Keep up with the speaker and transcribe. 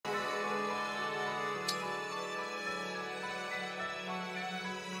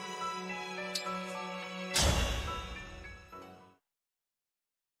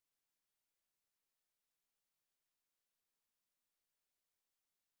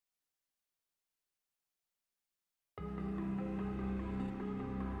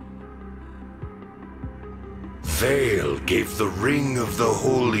Vale gave the Ring of the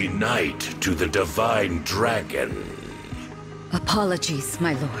Holy Night to the Divine Dragon. Apologies,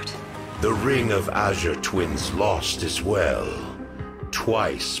 my lord. The Ring of Azure Twins lost as well.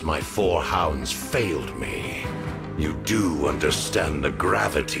 Twice my 4 hounds failed me. You do understand the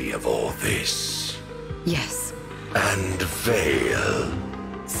gravity of all this. Yes. And Vale?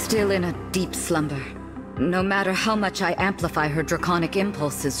 Still in a deep slumber. No matter how much I amplify her draconic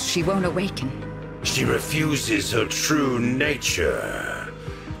impulses, she won't awaken. She refuses her true nature.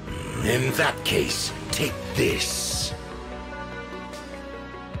 In that case, take this.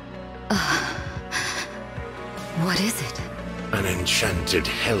 What is it? An enchanted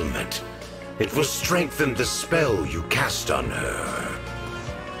helmet. It will strengthen the spell you cast on her.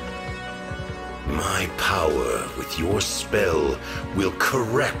 My power with your spell will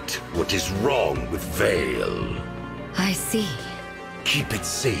correct what is wrong with Vale. I see. Keep it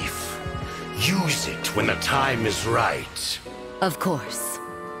safe. Use it when the time is right. Of course.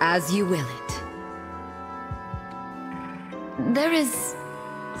 As you will it. There is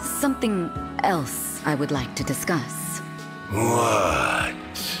something else I would like to discuss. What?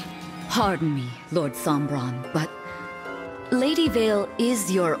 Pardon me, Lord Sombron, but Lady Vale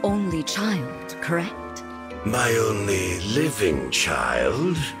is your only child, correct? My only living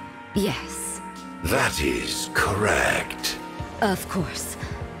child? Yes. That is correct. Of course.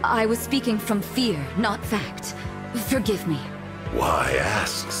 I was speaking from fear, not fact. Forgive me. Why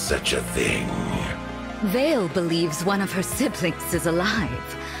ask such a thing? Vale believes one of her siblings is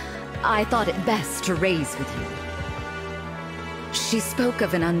alive. I thought it best to raise with you. She spoke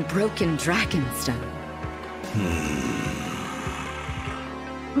of an unbroken dragonstone.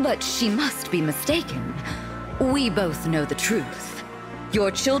 But she must be mistaken. We both know the truth.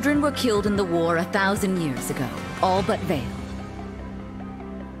 Your children were killed in the war 1,000 years ago, all but Vale.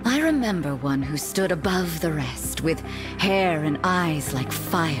 I remember one who stood above the rest, with hair and eyes like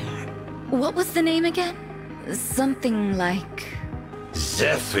fire. What was the name again? Something like...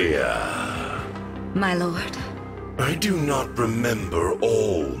 Zephyr. My lord. I do not remember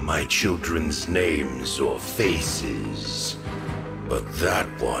all my children's names or faces. But that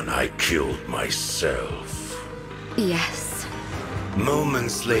one I killed myself. Yes.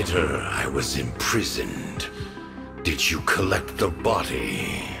 Moments later, I was imprisoned. Did you collect the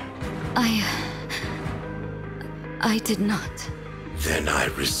body? I did not. Then I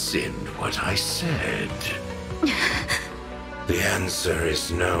rescind what I said. The answer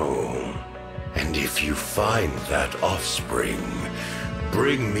is no. And if you find that offspring,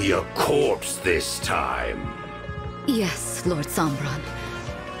 bring me a corpse this time. Yes, Lord Sombron.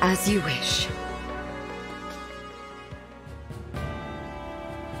 As you wish.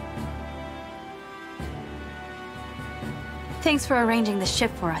 Thanks for arranging the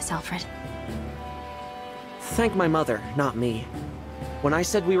ship for us, Alfred. Thank my mother, not me. When I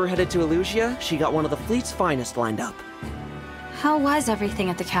said we were headed to Elusia, she got one of the fleet's finest lined up. How was everything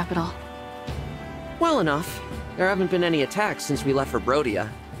at the capital? Well enough. There haven't been any attacks since we left for Brodia.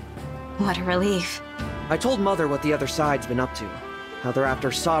 What a relief. I told Mother what the other side's been up to, how they're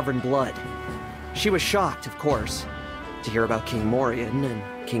after sovereign blood. She was shocked, of course, to hear about King Morian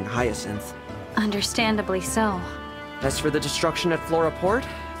and King Hyacinth. Understandably so. As for the destruction at Flora Port,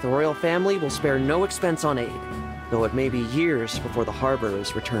 the royal family will spare no expense on aid, though it may be years before the harbor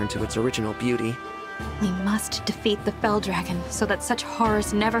is returned to its original beauty. We must defeat the Fell Dragon so that such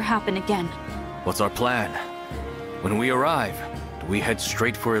horrors never happen again. What's our plan? When we arrive, do we head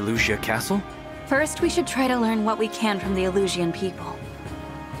straight for Elusia Castle? First, we should try to learn what we can from the Elusian people.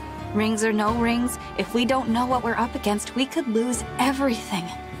 Rings or no rings, if we don't know what we're up against, we could lose everything.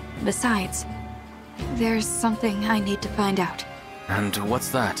 Besides, there's something I need to find out. And what's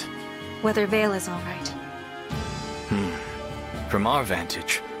that? Whether Vale is all right. From our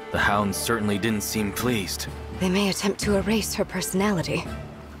vantage, the hounds certainly didn't seem pleased. They may attempt to erase her personality.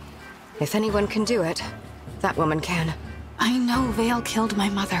 If anyone can do it, that woman can. I know Vale killed my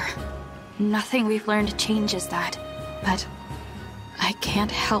mother. Nothing we've learned changes that. But I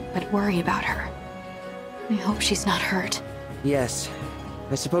can't help but worry about her. I hope she's not hurt. Yes,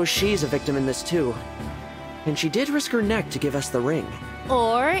 I suppose she's a victim in this too. And she did risk her neck to give us the ring.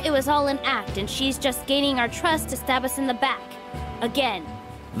 Or it was all an act and she's just gaining our trust to stab us in the back. Again.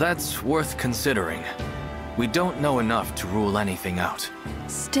 That's worth considering. We don't know enough to rule anything out.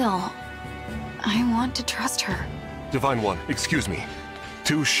 Still, I want to trust her. Divine One, excuse me.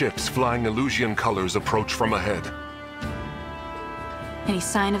 2 ships flying Elusian colors approach from ahead. Any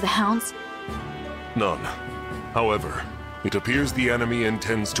sign of the hounds? None. However, it appears the enemy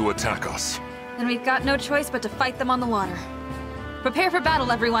intends to attack us. Then we've got no choice but to fight them on the water. Prepare for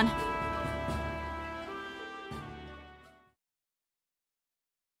battle, everyone!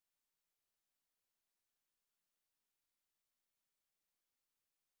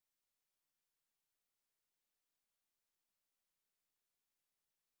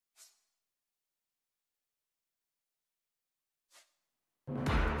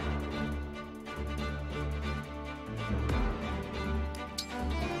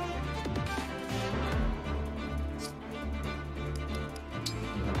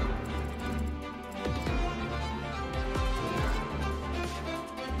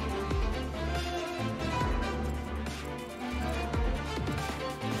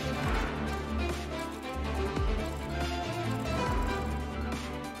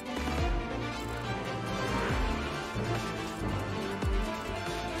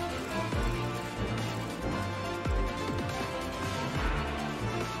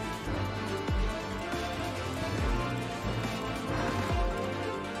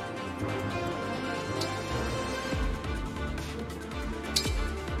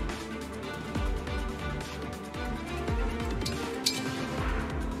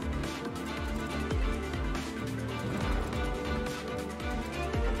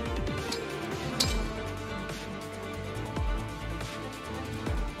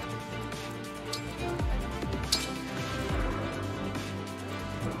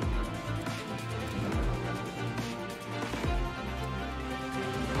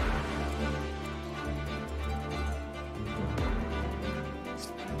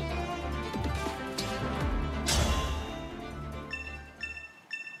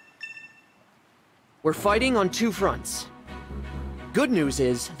 We're fighting on two fronts. Good news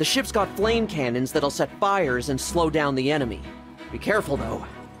is, the ship's got flame cannons that'll set fires and slow down the enemy. Be careful, though.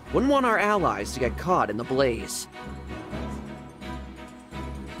 Wouldn't want our allies to get caught in the blaze.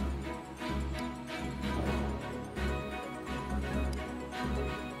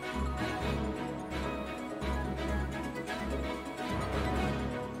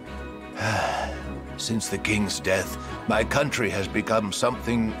 Since the king's death, my country has become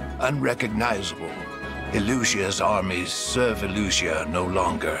something unrecognizable. Elusia's armies serve Elusia no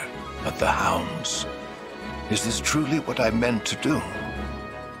longer, but the hounds. Is this truly what I meant to do?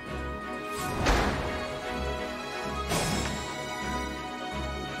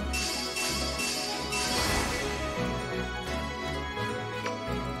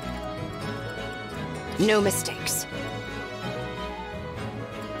 No mistakes.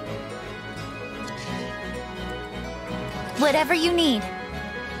 Whatever you need.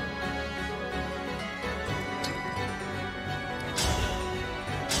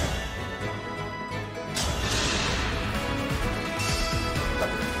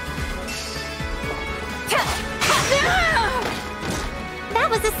 That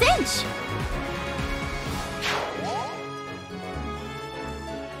was a cinch!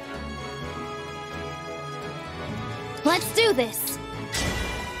 Let's do this!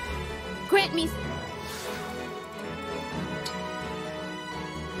 Grant me...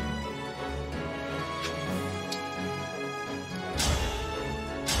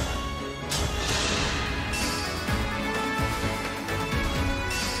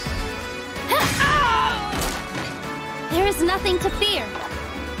 There is nothing to fear.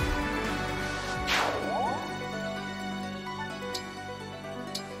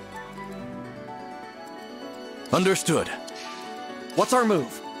 Understood. What's our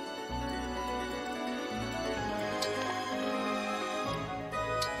move?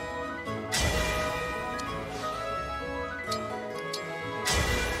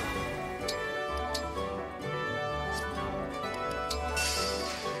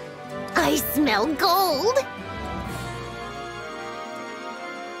 I smell gold!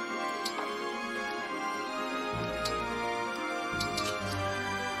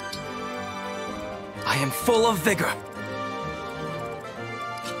 I am full of vigor.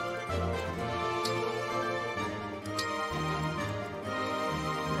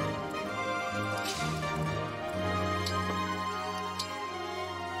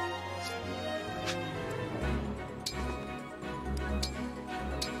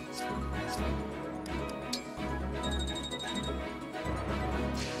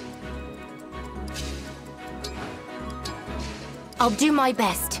 I'll do my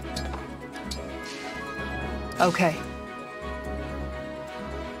best. Okay.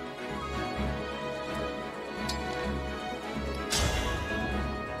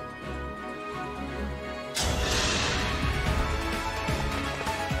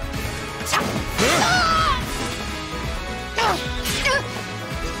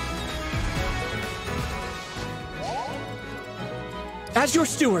 As your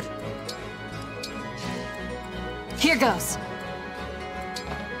steward. Here goes.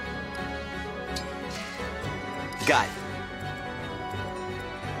 Got it.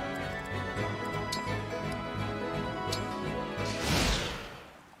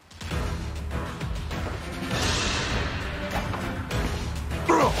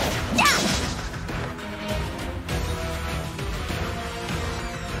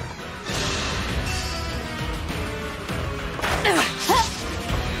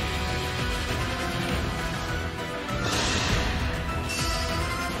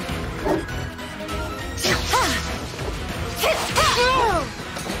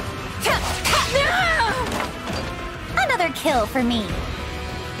 Another kill for me.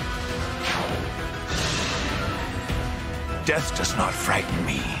 Death does not frighten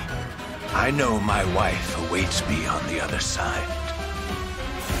me. I know my wife awaits me on the other side.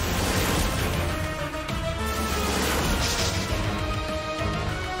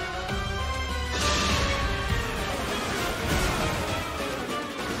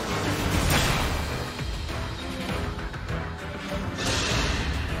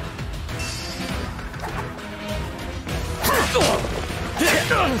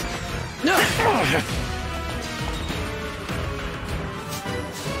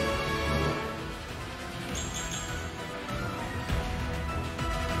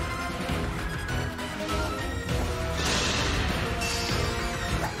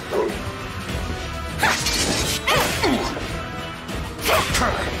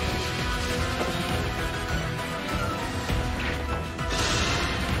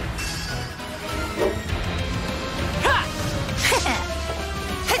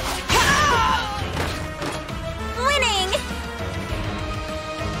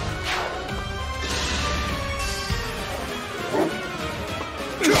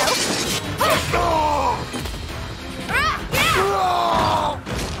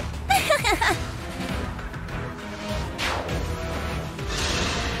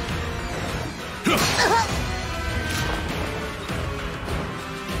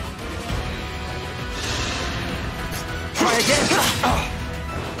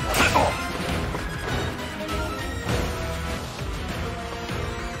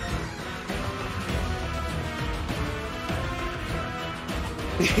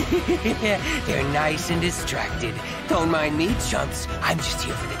 They're nice and distracted. Don't mind me, chumps. I'm just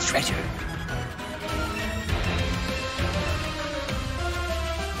here for the treasure.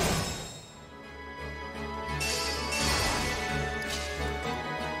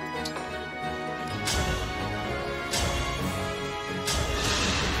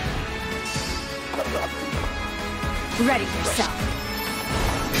 Ready yourself.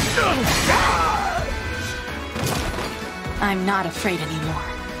 I'm not afraid anymore.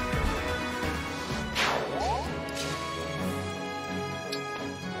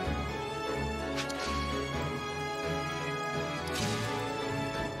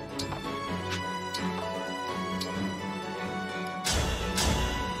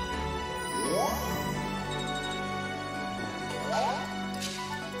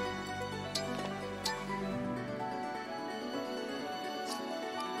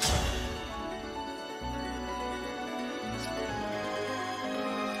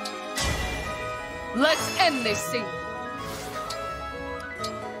 Let's end this scene.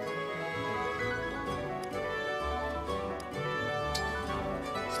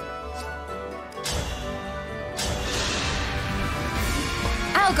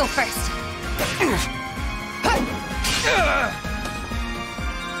 I'll go first.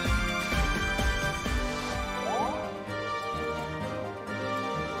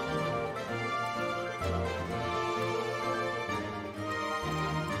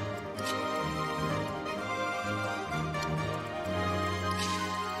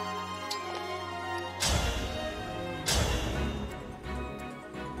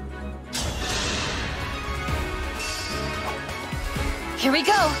 Here we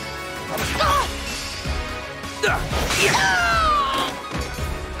go.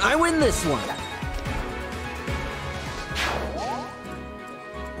 I win this one.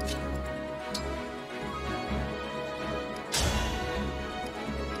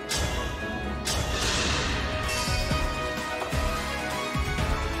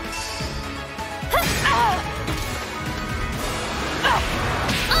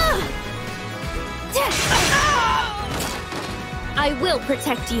 I will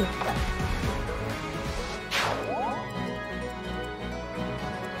protect you.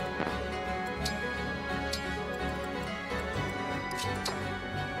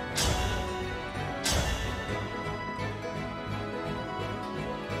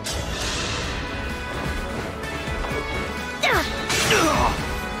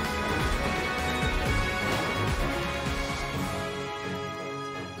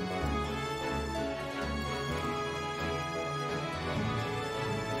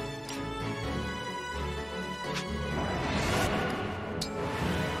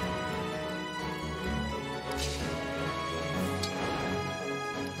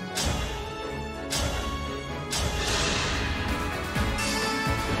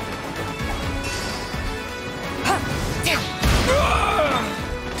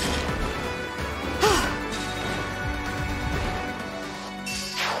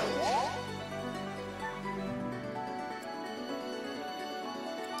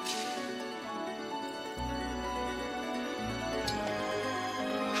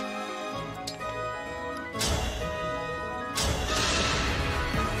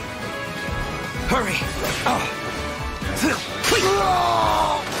 Hurry!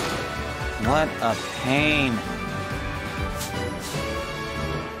 What a pain.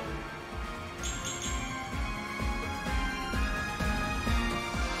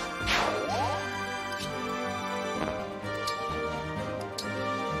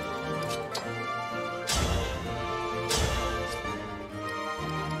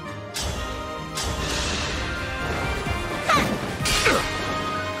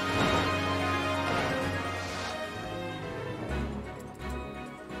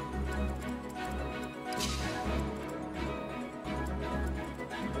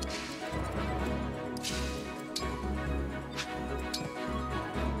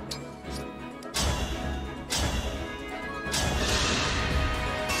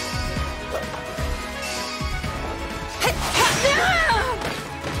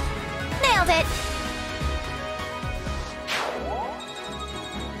 Nailed it!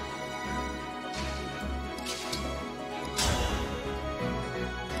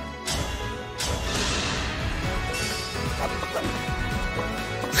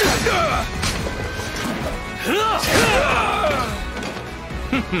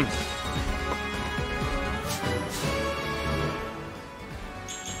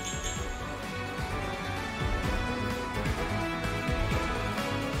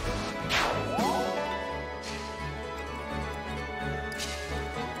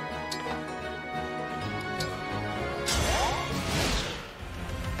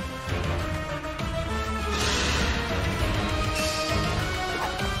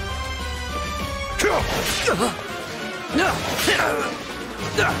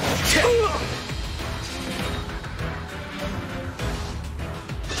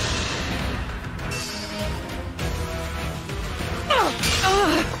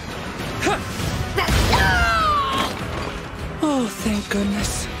 Oh, thank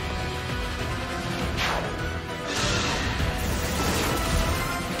goodness.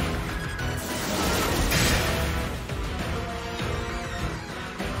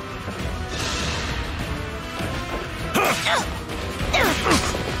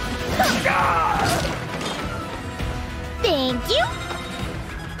 Thank you.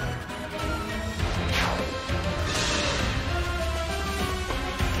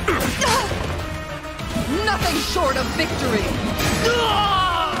 Nothing short of victory!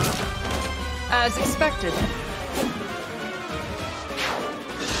 As expected.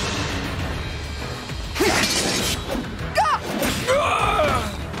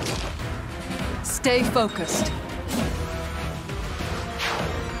 Stay focused.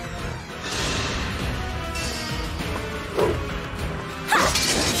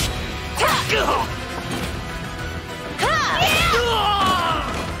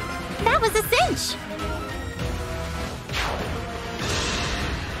 That was a cinch.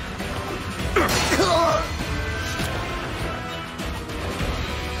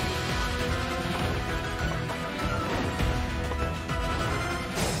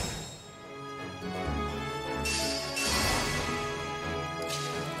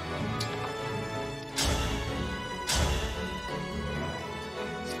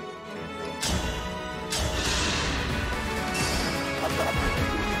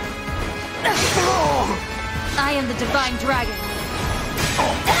 I am the Divine Dragon.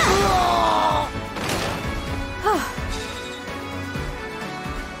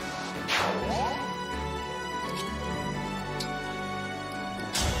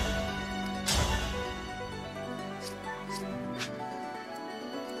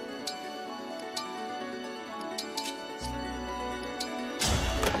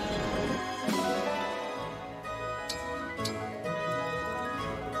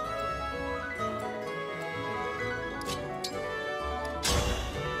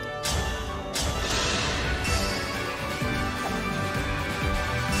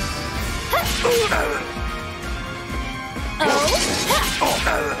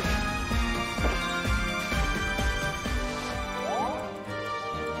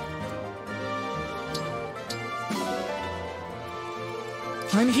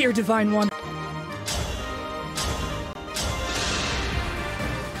 I'm here, Divine One.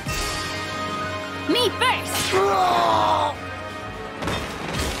 Me first!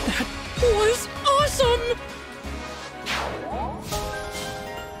 That was awesome!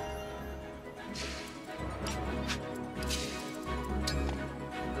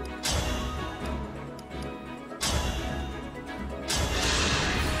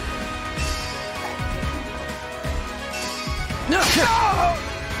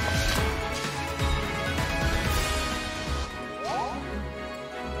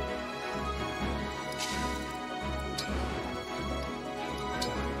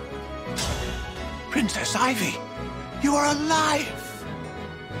 Princess Ivy, you are alive!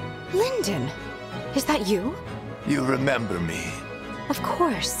 Lyndon, is that you? You remember me? Of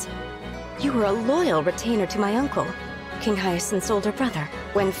course. You were a loyal retainer to my uncle, King Hyacinth's older brother.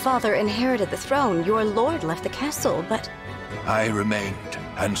 When father inherited the throne, your lord left the castle, but... I remained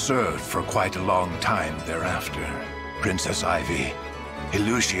and served for quite a long time thereafter. Princess Ivy,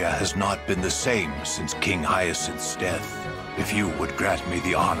 Elusia has not been the same since King Hyacinth's death. If you would grant me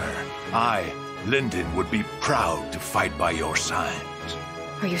the honor, I, Lyndon, would be proud to fight by your side.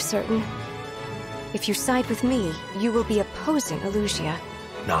 Are you certain? If you side with me, you will be opposing Elusia.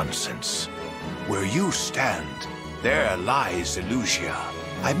 Nonsense. Where you stand, there lies Elusia.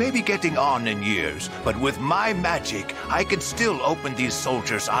 I may be getting on in years, but with my magic, I can still open these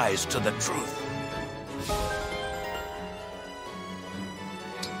soldiers' eyes to the truth.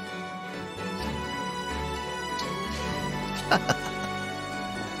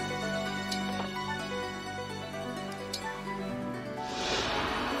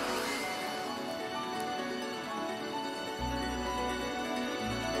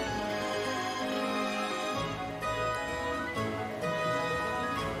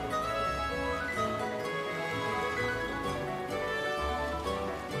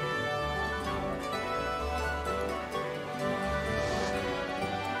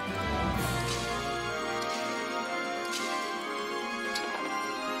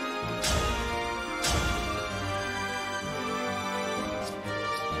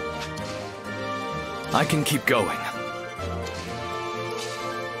 I can keep going.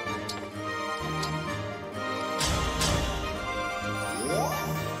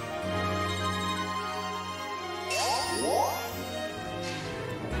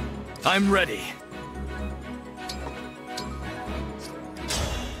 I'm ready.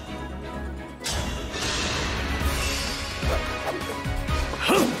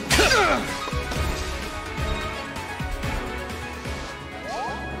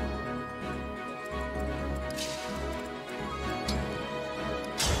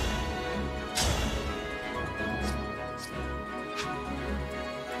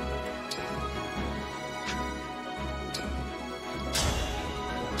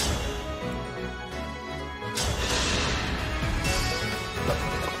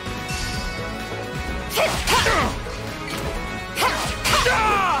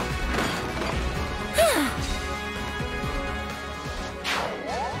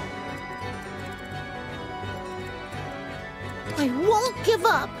 I won't give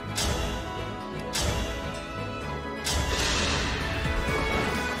up!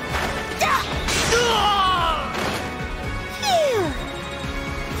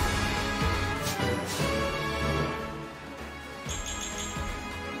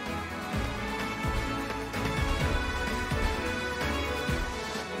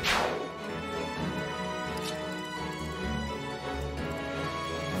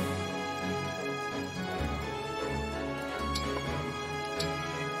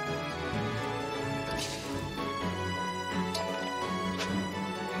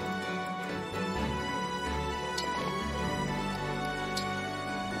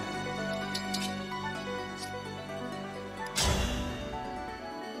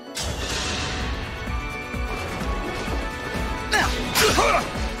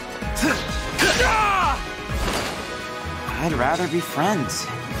 I'd rather be friends.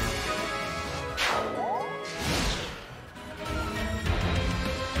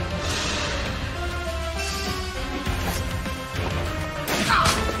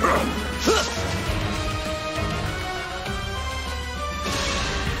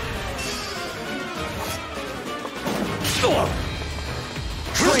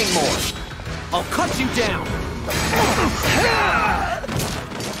 Train more! I'll cut you down!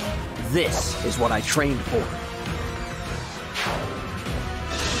 This is what I trained for.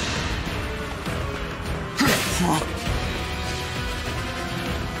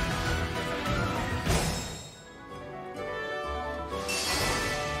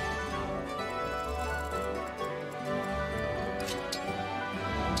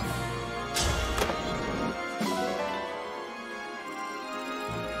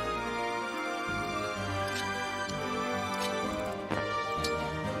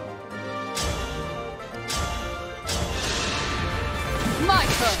 My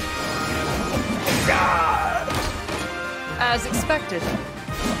turn. As expected.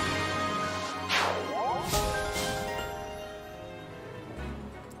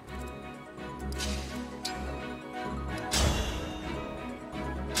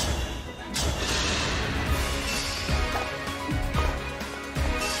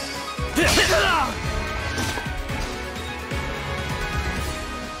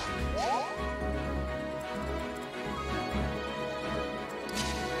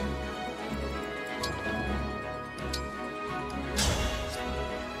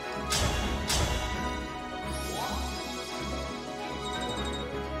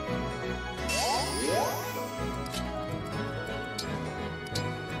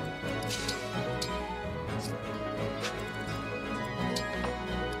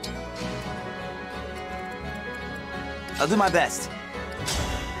 I'll do my best.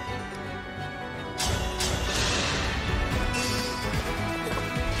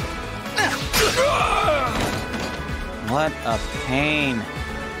 What a pain.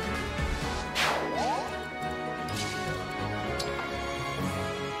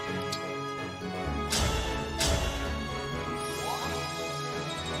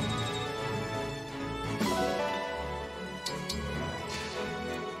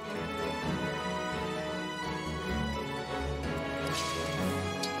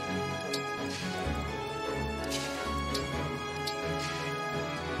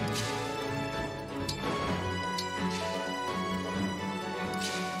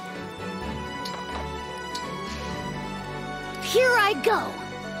 Here I go!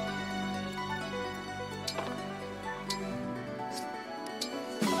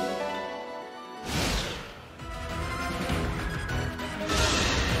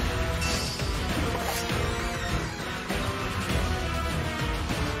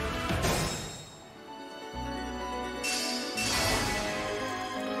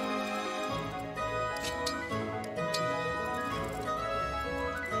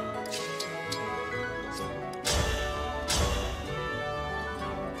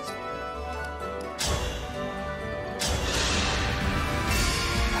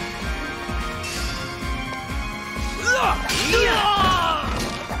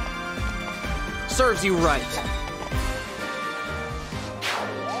 Serves you right.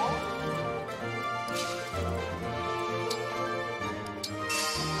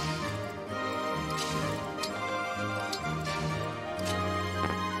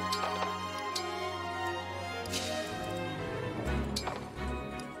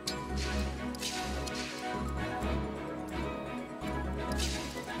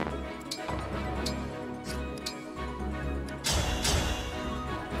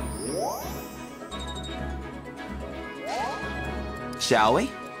 Shall we?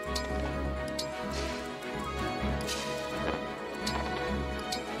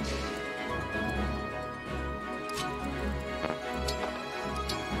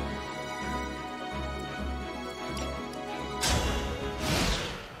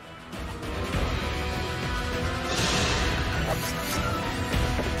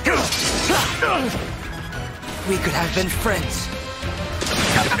 We could have been friends.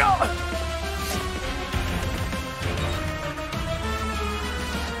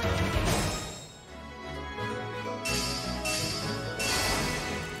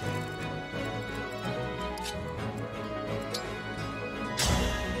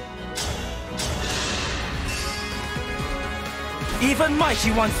 Even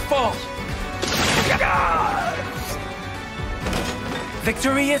mighty ones fall.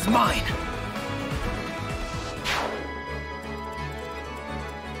 Victory is mine.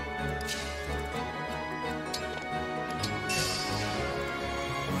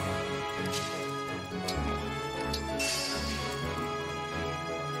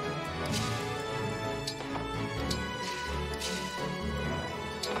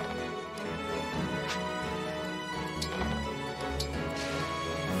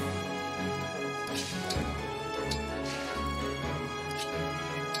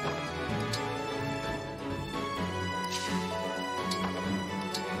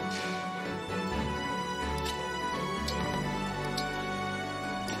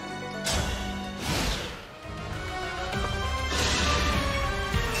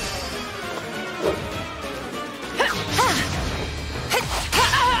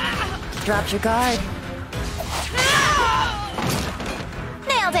 Dropped your guard.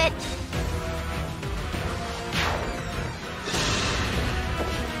 Nailed it!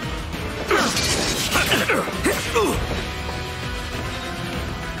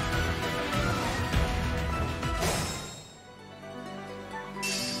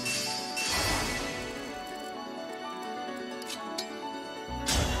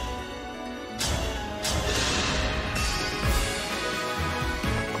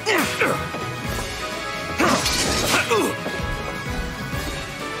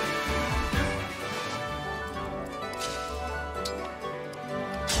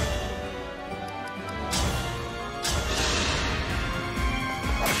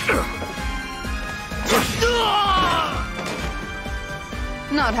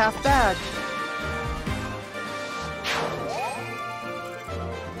 Not half bad.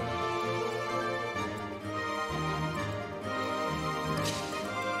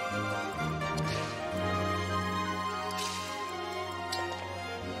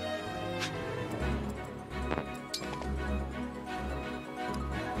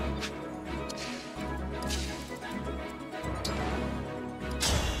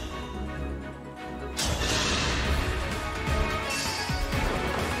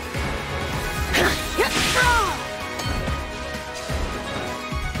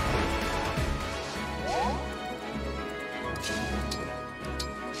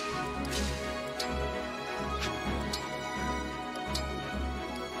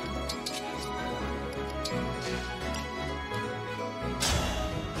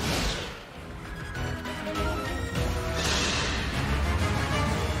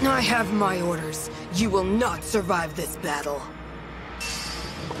 I have my orders. You will not survive this battle.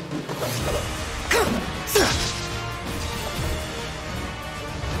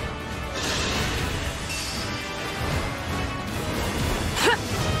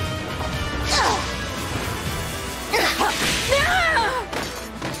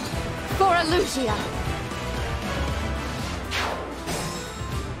 For Elusia!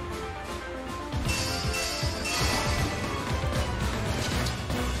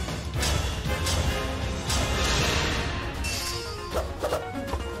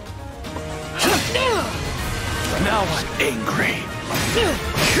 Now I'm angry.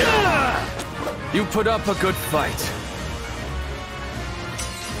 You put up a good fight.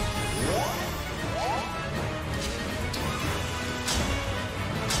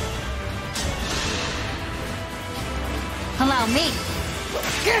 Allow me.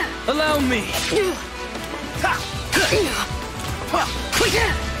 Allow me.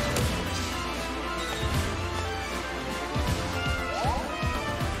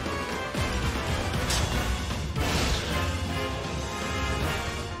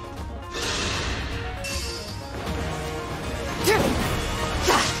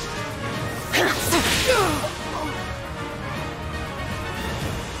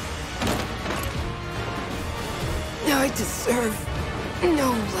 deserve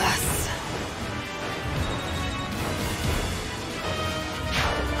no less.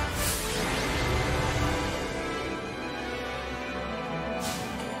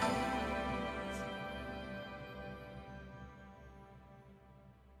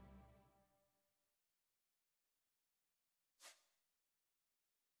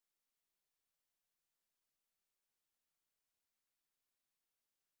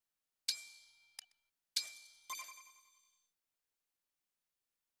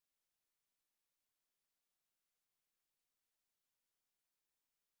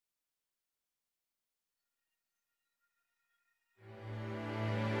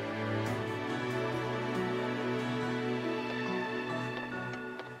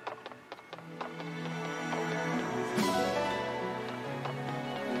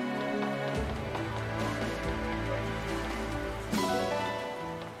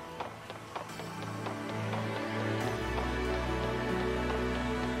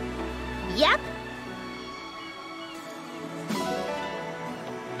 Yep.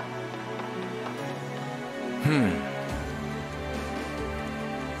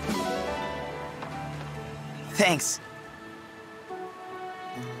 Thanks.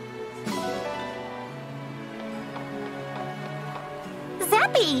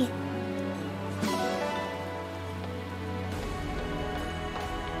 Zappy!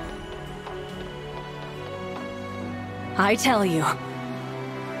 I tell you.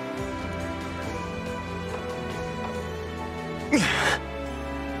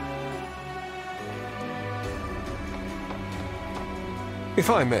 If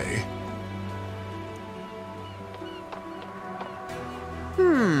I may.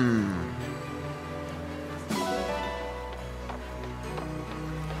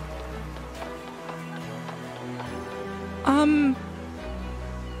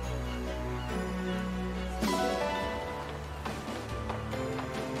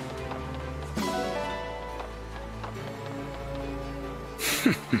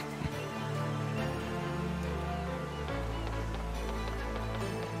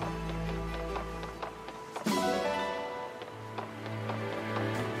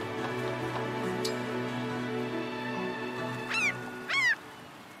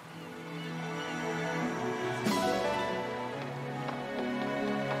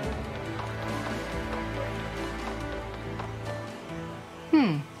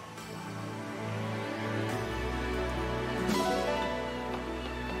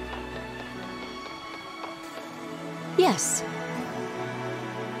 Yes.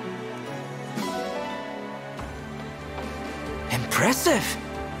 Impressive.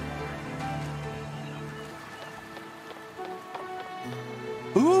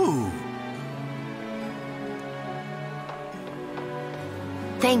 Ooh.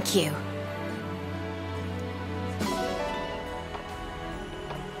 Thank you.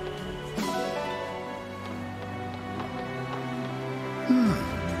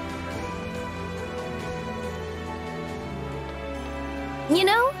 You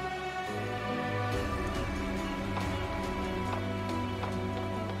know?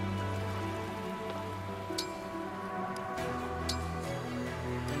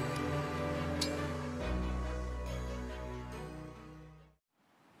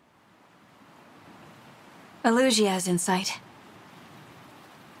 Elugia is in sight.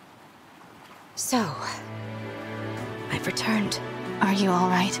 So, I've returned. Are you all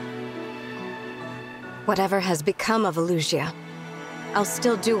right? Whatever has become of Elugia, I'll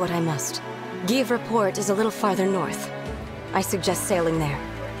still do what I must. Give Report is a little farther north. I suggest sailing there.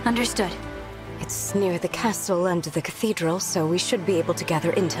 Understood. It's near the castle and the cathedral, so we should be able to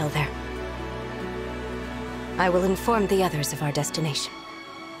gather intel there. I will inform the others of our destination.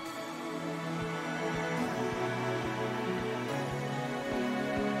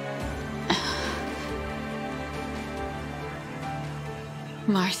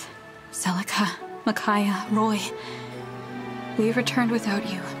 Marth, Celica, Micaiah, Roy. We returned without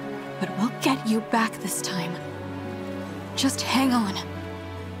you, but we'll get you back this time. Just hang on.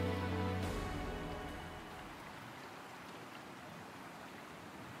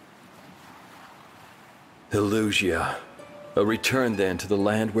 Elugia. A return then to the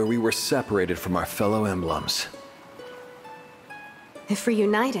land where we were separated from our fellow emblems. If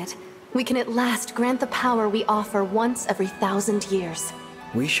reunited, we can at last grant the power we offer once every 1,000 years.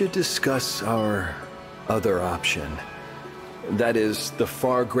 We should discuss our other option. That is, the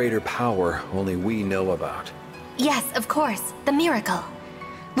far greater power only we know about. Yes, of course. The miracle.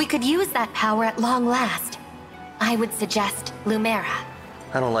 We could use that power at long last. I would suggest Lumera.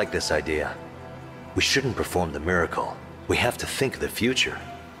 I don't like this idea. We shouldn't perform the miracle. We have to think of the future.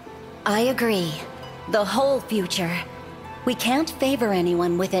 I agree. The whole future. We can't favor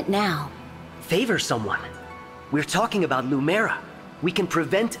anyone with it now. Favor someone? We're talking about Lumera. We can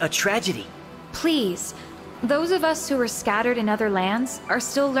prevent a tragedy. Please. Those of us who were scattered in other lands are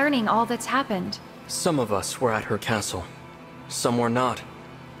still learning all that's happened. Some of us were at her castle. Some were not.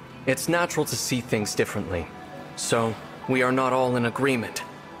 It's natural to see things differently. So, we are not all in agreement.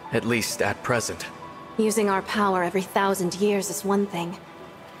 At least at present. Using our power every 1,000 years is one thing.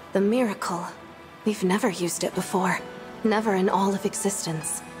 The miracle. We've never used it before. Never in all of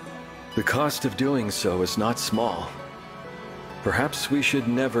existence. The cost of doing so is not small. Perhaps we should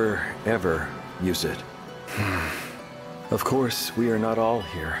never, ever use it. Of course, we are not all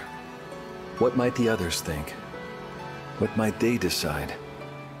here. What might the others think? What might they decide?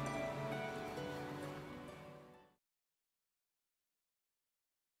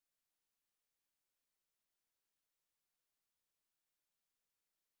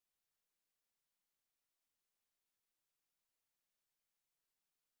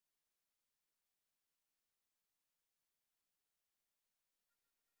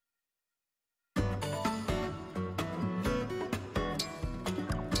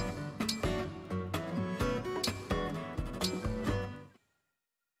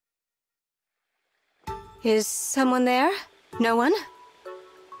 Is someone there? No one?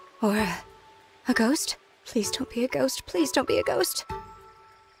 Or a ghost? Please don't be a ghost. Please don't be a ghost.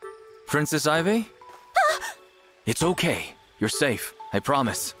 Princess Ivy? It's okay. You're safe. I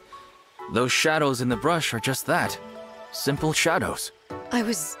promise. Those shadows in the brush are just that. Simple shadows. I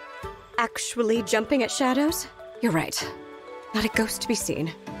was actually jumping at shadows? You're right. Not a ghost to be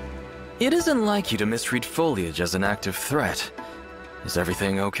seen. It isn't like you to misread foliage as an active threat. Is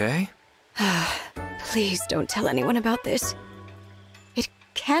everything okay? Please don't tell anyone about this. It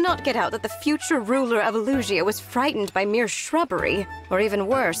cannot get out that the future ruler of Elusia was frightened by mere shrubbery, or even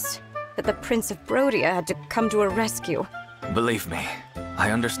worse, that the Prince of Brodia had to come to her rescue. Believe me,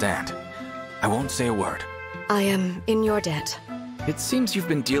 I understand. I won't say a word. I am in your debt. It seems you've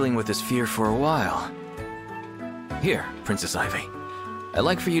been dealing with this fear for a while. Here, Princess Ivy. I'd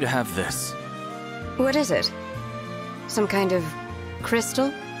like for you to have this. What is it? Some kind of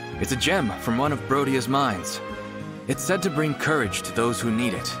crystal? It's a gem from one of Brodia's mines. It's said to bring courage to those who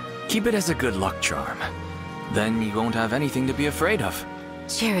need it. Keep it as a good luck charm. Then you won't have anything to be afraid of.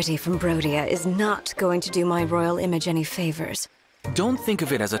 Charity from Brodia is not going to do my royal image any favors. Don't think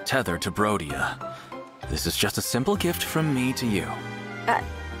of it as a tether to Brodia. This is just a simple gift from me to you.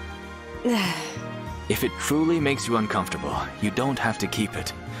 If it truly makes you uncomfortable, you don't have to keep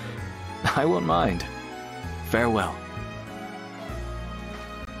it. I won't mind. Farewell.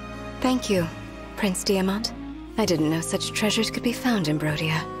 Thank you, Prince Diamant. I didn't know such treasures could be found in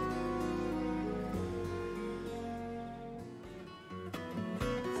Brodia.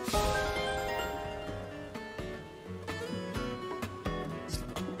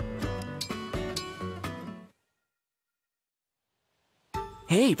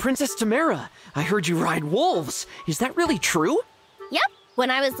 Hey, Princess Tamara! I heard you ride wolves! Is that really true? Yep.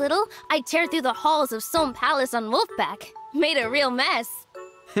 When I was little, I'd tear through the halls of Sohm Palace on Wolfback. Made a real mess.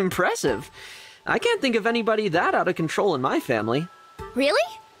 Impressive. I can't think of anybody that out of control in my family. Really?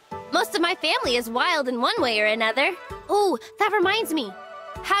 Most of my family is wild in one way or another. Oh, that reminds me.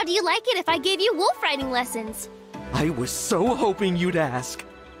 How do you like it if I gave you wolf riding lessons? I was so hoping you'd ask.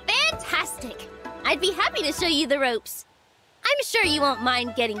 Fantastic! I'd be happy to show you the ropes. I'm sure you won't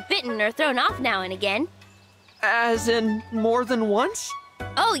mind getting bitten or thrown off now and again. As in, more than once?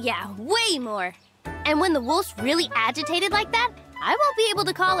 Oh yeah, way more. And when the wolf's really agitated like that, I won't be able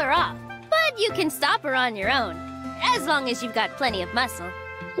to call her off. But you can stop her on your own, as long as you've got plenty of muscle.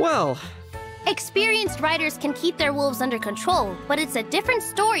 Well... Experienced riders can keep their wolves under control, but it's a different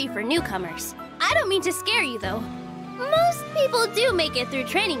story for newcomers. I don't mean to scare you, though. Most people do make it through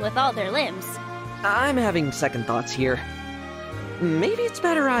training with all their limbs. I'm having second thoughts here. Maybe it's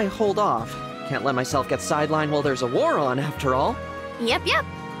better I hold off. Can't let myself get sidelined while there's a war on, after all. Yep.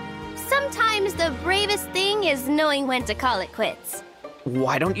 Sometimes the bravest thing is knowing when to call it quits.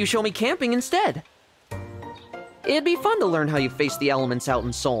 Why don't you show me camping instead? It'd be fun to learn how you face the elements out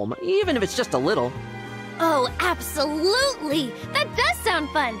in Sohm, even if it's just a little. Oh, absolutely! That does sound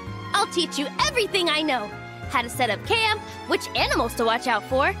fun! I'll teach you everything I know. How to set up camp, which animals to watch out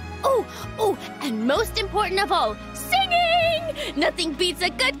for. Oh, and most important of all, singing! Nothing beats a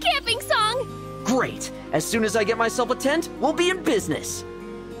good camping song! Great! As soon as I get myself a tent, we'll be in business!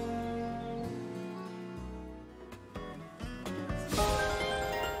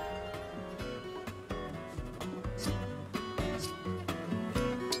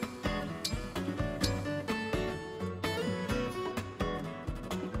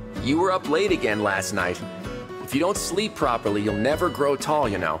 You were up late again last night. If you don't sleep properly, you'll never grow tall,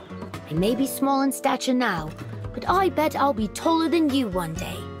 you know. I may be small in stature now, but I bet I'll be taller than you one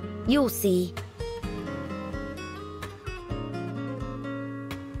day. You'll see.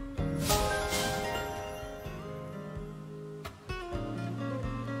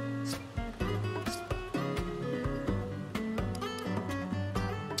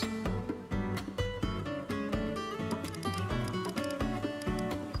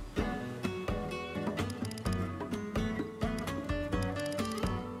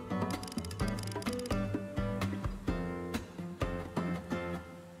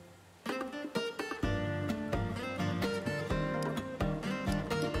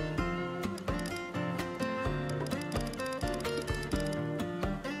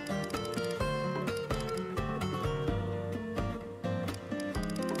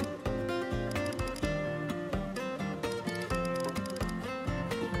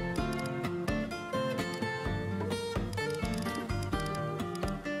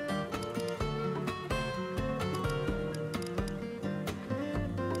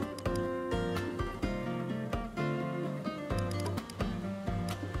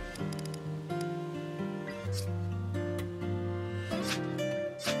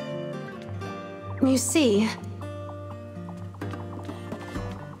 You see...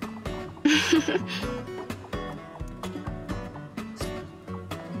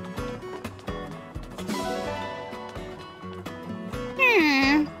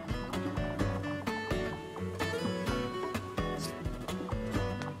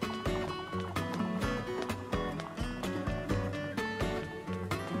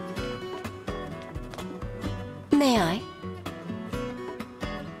 May I?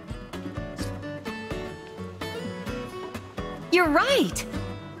 You're right!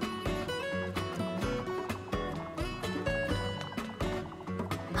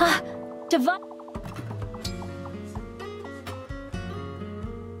 Huh, Divine...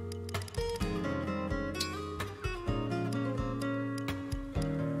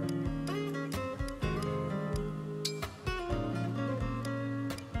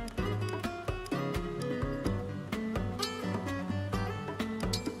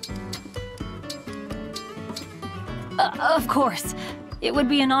 Of course. It would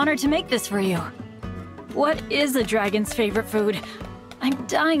be an honor to make this for you. What is a dragon's favorite food? I'm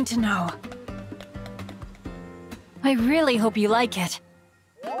dying to know. I really hope you like it.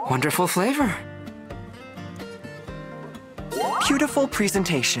 Wonderful flavor. Beautiful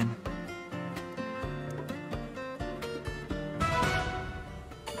presentation.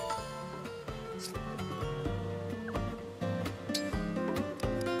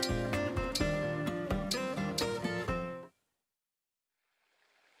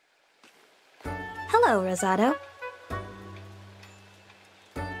 Hello, Rosado.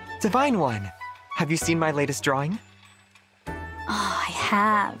 Divine One, have you seen my latest drawing? Oh, I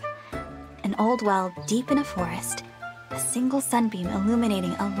have. An old well deep in a forest. A single sunbeam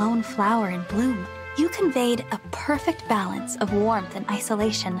illuminating a lone flower in bloom. You conveyed a perfect balance of warmth and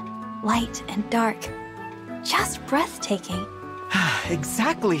isolation, light and dark. Just breathtaking.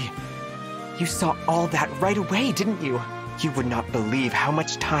 Exactly. You saw all that right away, didn't you? You would not believe how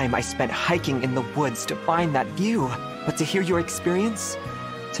much time I spent hiking in the woods to find that view. But to hear your experience,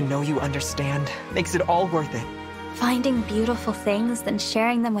 to know you understand, makes it all worth it. Finding beautiful things, then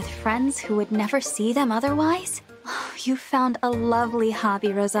sharing them with friends who would never see them otherwise? Oh, you found a lovely hobby,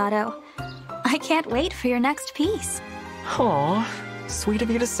 Rosado. I can't wait for your next piece. Aw, sweet of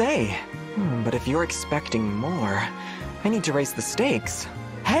you to say. But if you're expecting more, I need to raise the stakes.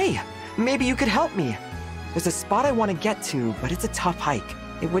 Hey, maybe you could help me. There's a spot I want to get to, but it's a tough hike.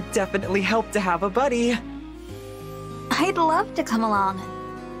 It would definitely help to have a buddy. I'd love to come along.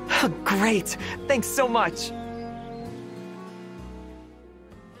 Great! Thanks so much!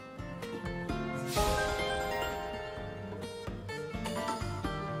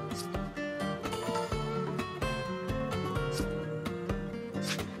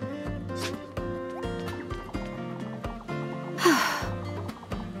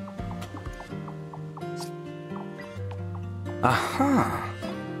 Aha.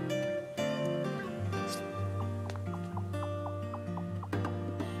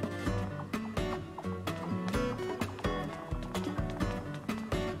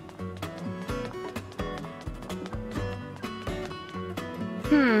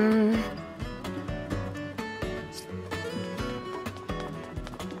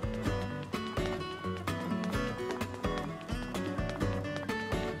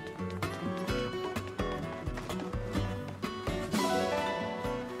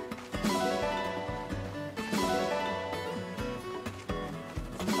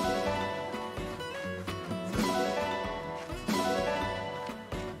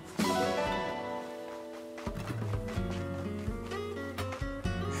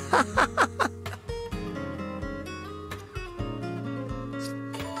 Ah!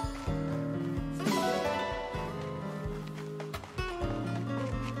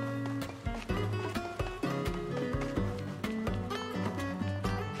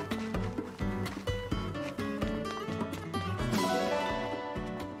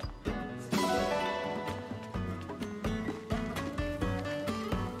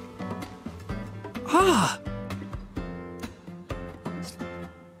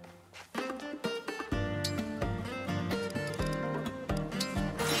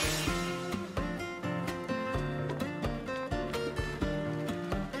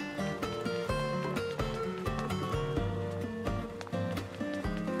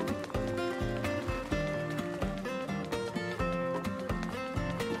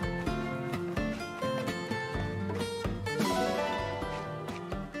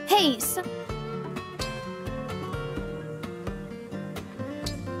 Hey, so...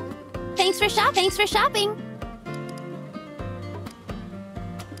 Thanks for shopping. Thanks for shopping.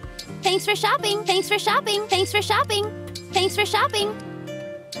 Thanks for shopping. Thanks for shopping. Thanks for shopping. Thanks for shopping.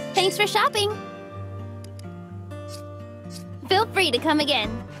 Thanks for shopping. Feel free to come again.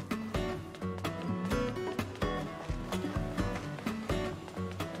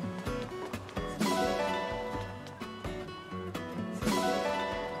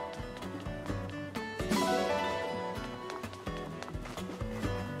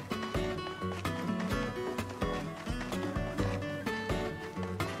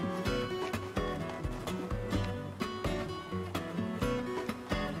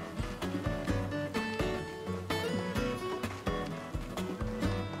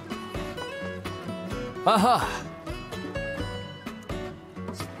 Aha!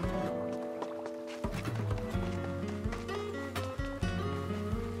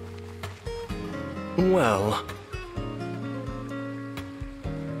 Well...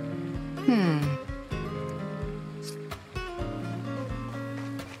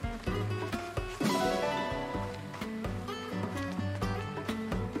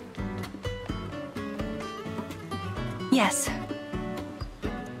 Yes.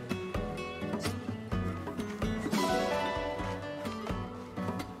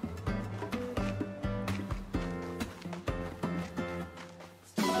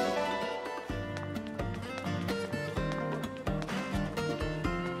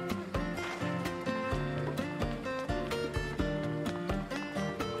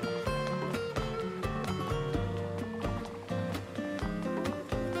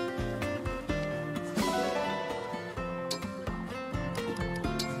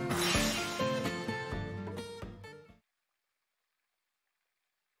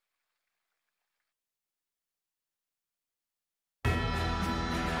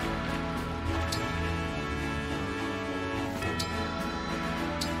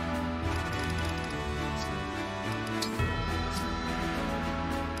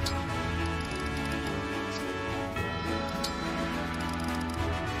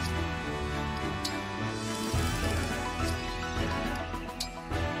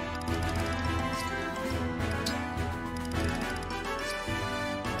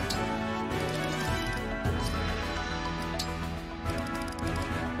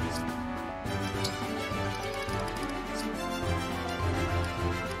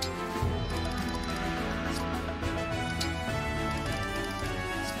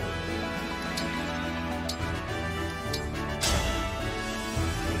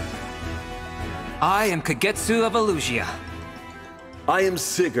 I am Kagetsu of Elusia. I am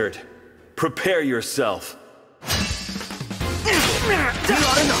Sigurd. Prepare yourself.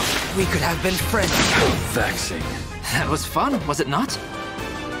 Not enough. We could have been friends. Vexing. That was fun, was it not?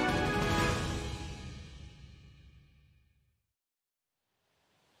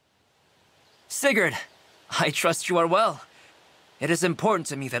 Sigurd, I trust you are well. It is important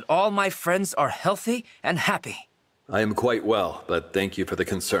to me that all my friends are healthy and happy. I am quite well, but thank you for the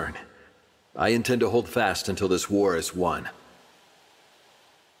concern. I intend to hold fast until this war is won.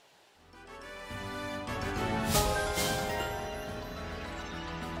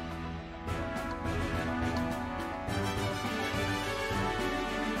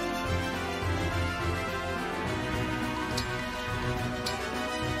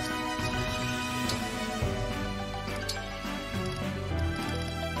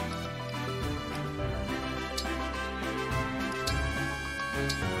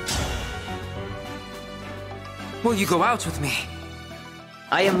 Will you go out with me?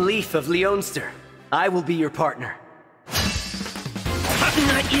 I am Leif of Leonster. I will be your partner.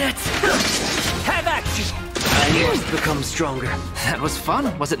 Not yet! Have at you! I must become stronger. That was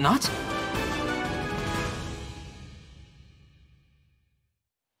fun, was it not?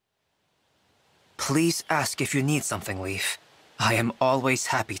 Please ask if you need something, Leaf. I am always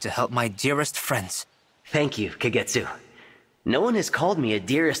happy to help my dearest friends. Thank you, Kagetsu. No one has called me a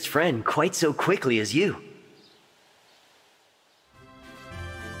dearest friend quite so quickly as you.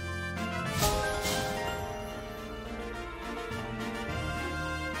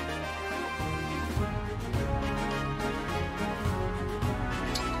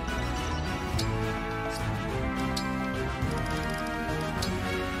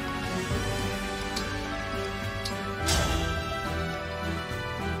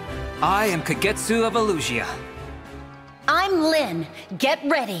 I am Kagetsu of Elusia. I'm Lin. Get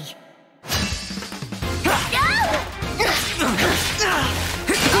ready.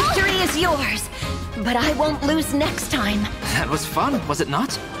 Victory is yours, but I won't lose next time. That was fun, was it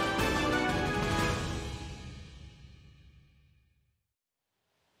not?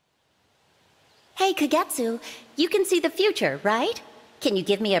 Hey, Kagetsu, you can see the future, right? Can you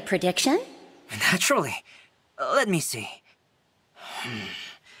give me a prediction? Naturally. Let me see.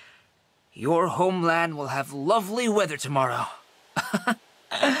 Your homeland will have lovely weather tomorrow.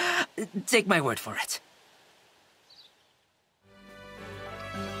 Take my word for it.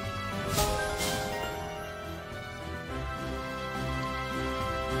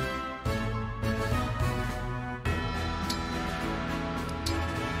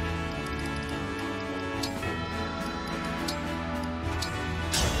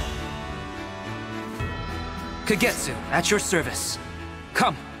 Kagetsu, at your service.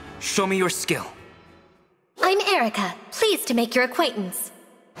 Come. Show me your skill. I'm Erica. Pleased to make your acquaintance.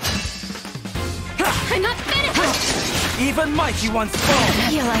 I'm not finished! Even mighty ones fall!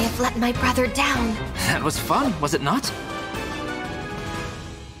 I feel I have let my brother down. That was fun, was it not?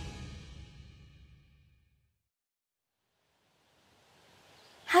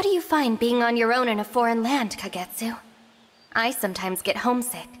 How do you find being on your own in a foreign land, Kagetsu? I sometimes get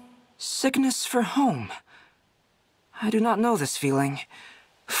homesick. Sickness for home. I do not know this feeling.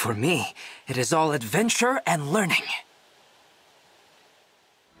 For me, it is all adventure and learning.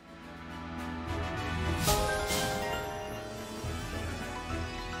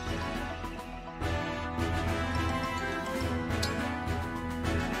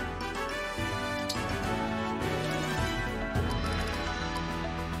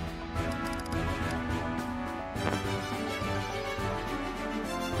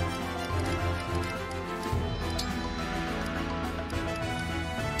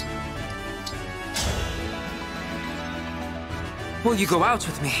 Will you go out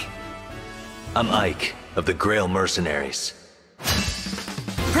with me? I'm Ike, of the Grail Mercenaries.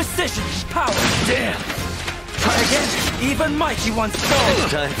 Precision! Power! Damn! Try again! Even mighty ones fall!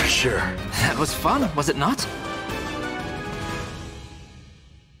 Time for sure. That was fun, was it not?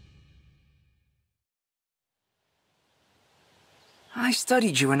 I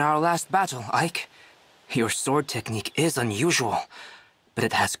studied you in our last battle, Ike. Your sword technique is unusual, but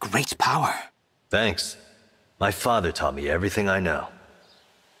it has great power. Thanks. My father taught me everything I know.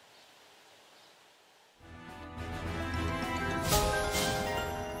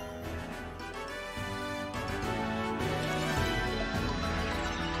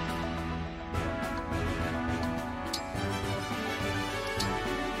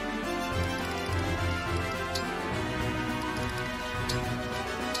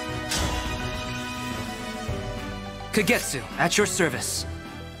 Kagetsu, at your service.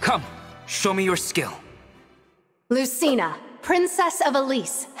 Come, show me your skill. Lucina, Princess of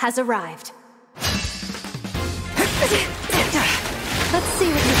Elise, has arrived. Let's see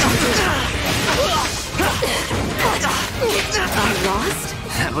what you can do. I'm lost?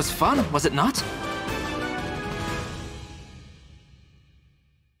 That was fun, was it not?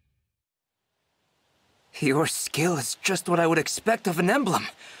 Your skill is just what I would expect of an emblem.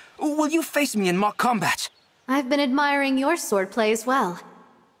 Will you face me in mock combat? I've been admiring your swordplay as well.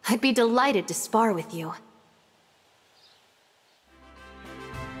 I'd be delighted to spar with you.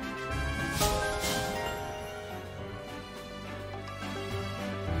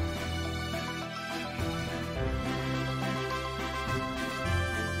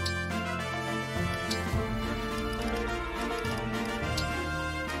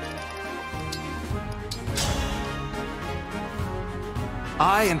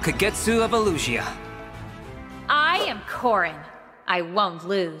 I am Kagetsu of Elusia. I am Corin. I won't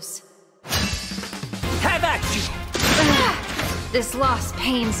lose. Have at you! This loss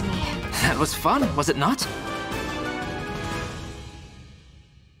pains me. That was fun, was it not?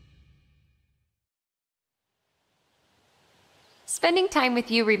 Spending time with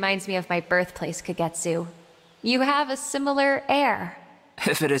you reminds me of my birthplace, Kagetsu. You have a similar air.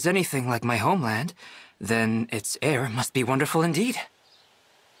 If it is anything like my homeland, then its air must be wonderful indeed.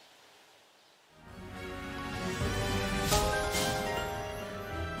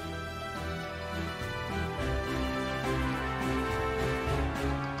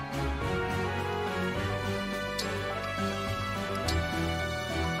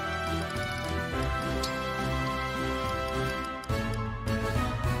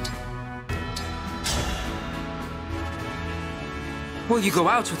 Will you go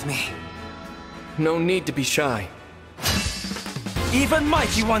out with me? No need to be shy. Even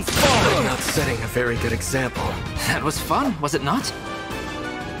mighty ones fall! I'm not setting a very good example. That was fun, was it not?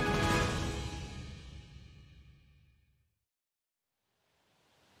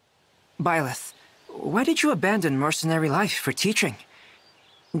 Byleth, why did you abandon mercenary life for teaching?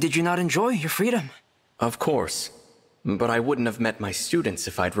 Did you not enjoy your freedom? Of course. But I wouldn't have met my students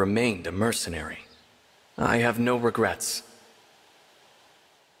if I'd remained a mercenary. I have no regrets.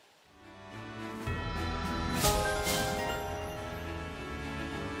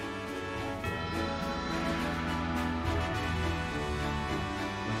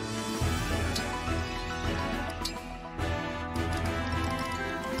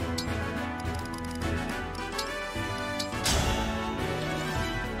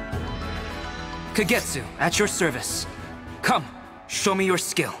 Kagetsu, at your service. Come, show me your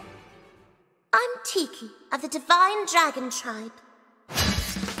skill. I'm Tiki, of the Divine Dragon Tribe.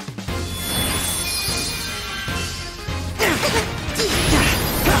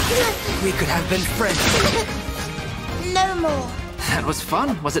 We could have been friends. No more. That was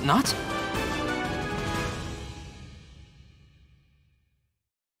fun, was it not?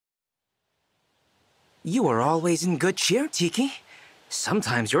 You are always in good cheer, Tiki.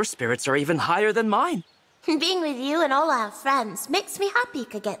 Sometimes your spirits are even higher than mine. Being with you and all our friends makes me happy,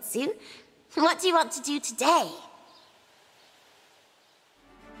 Kagetsu. What do you want to do today?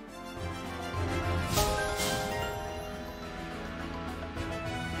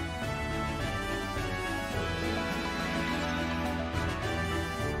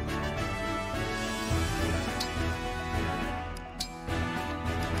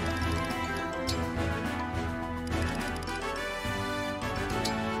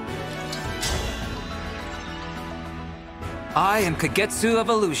 I am Kagetsu of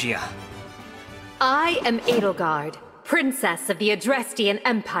Elusia. I am Edelgard, Princess of the Adrestian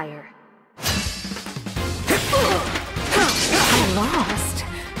Empire. I lost.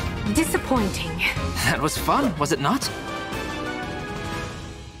 Disappointing. That was fun, was it not?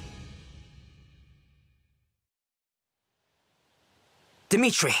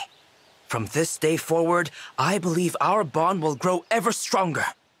 Dimitri, from this day forward, I believe our bond will grow ever stronger.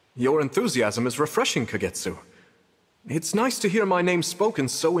 Your enthusiasm is refreshing, Kagetsu. It's nice to hear my name spoken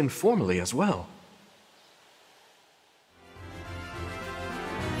so informally as well.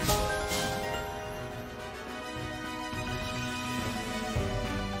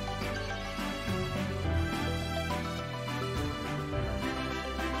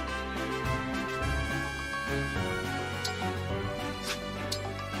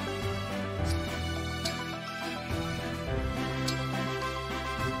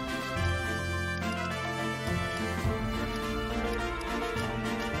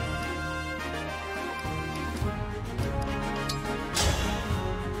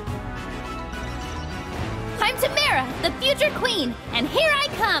 The future queen, and here I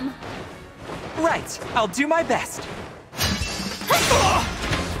come! Right, I'll do my best.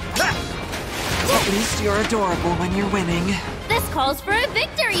 At least you're adorable when you're winning. This calls for a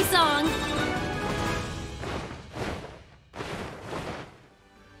victory song!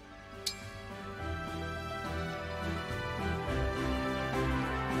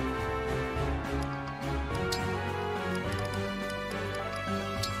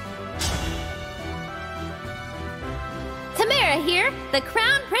 Here, the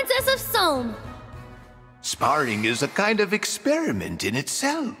Crown Princess of Sohm. Sparring is a kind of experiment in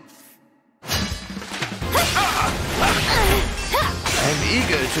itself. I'm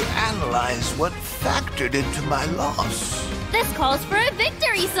eager to analyze what factored into my loss. This calls for a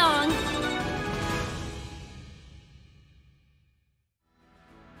victory song.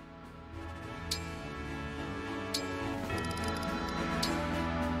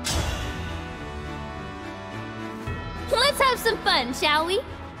 Let's have some fun, shall we?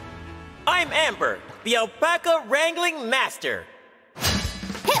 I'm Amber, the alpaca wrangling master.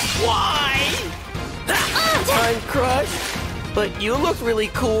 Why? I'm crushed, but you look really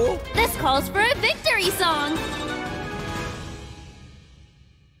cool. This calls for a victory song.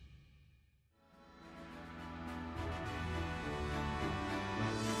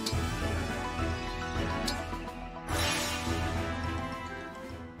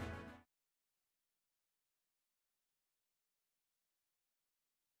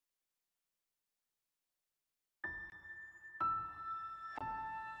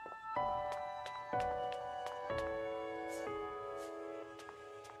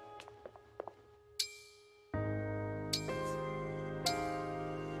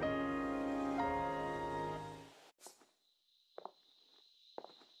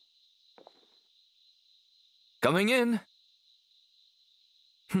 Coming in.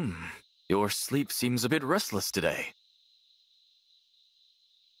 Your sleep seems a bit restless today.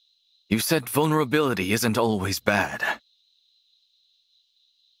 You said vulnerability isn't always bad.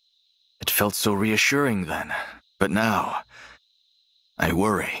 It felt so reassuring then, but now, I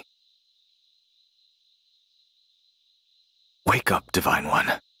worry. Wake up, Divine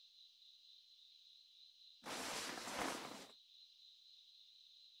One.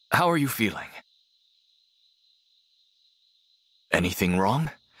 How are you feeling? Anything wrong?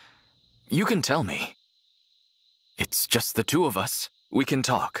 You can tell me. It's just the two of us. We can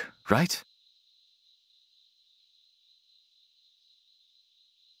talk, right?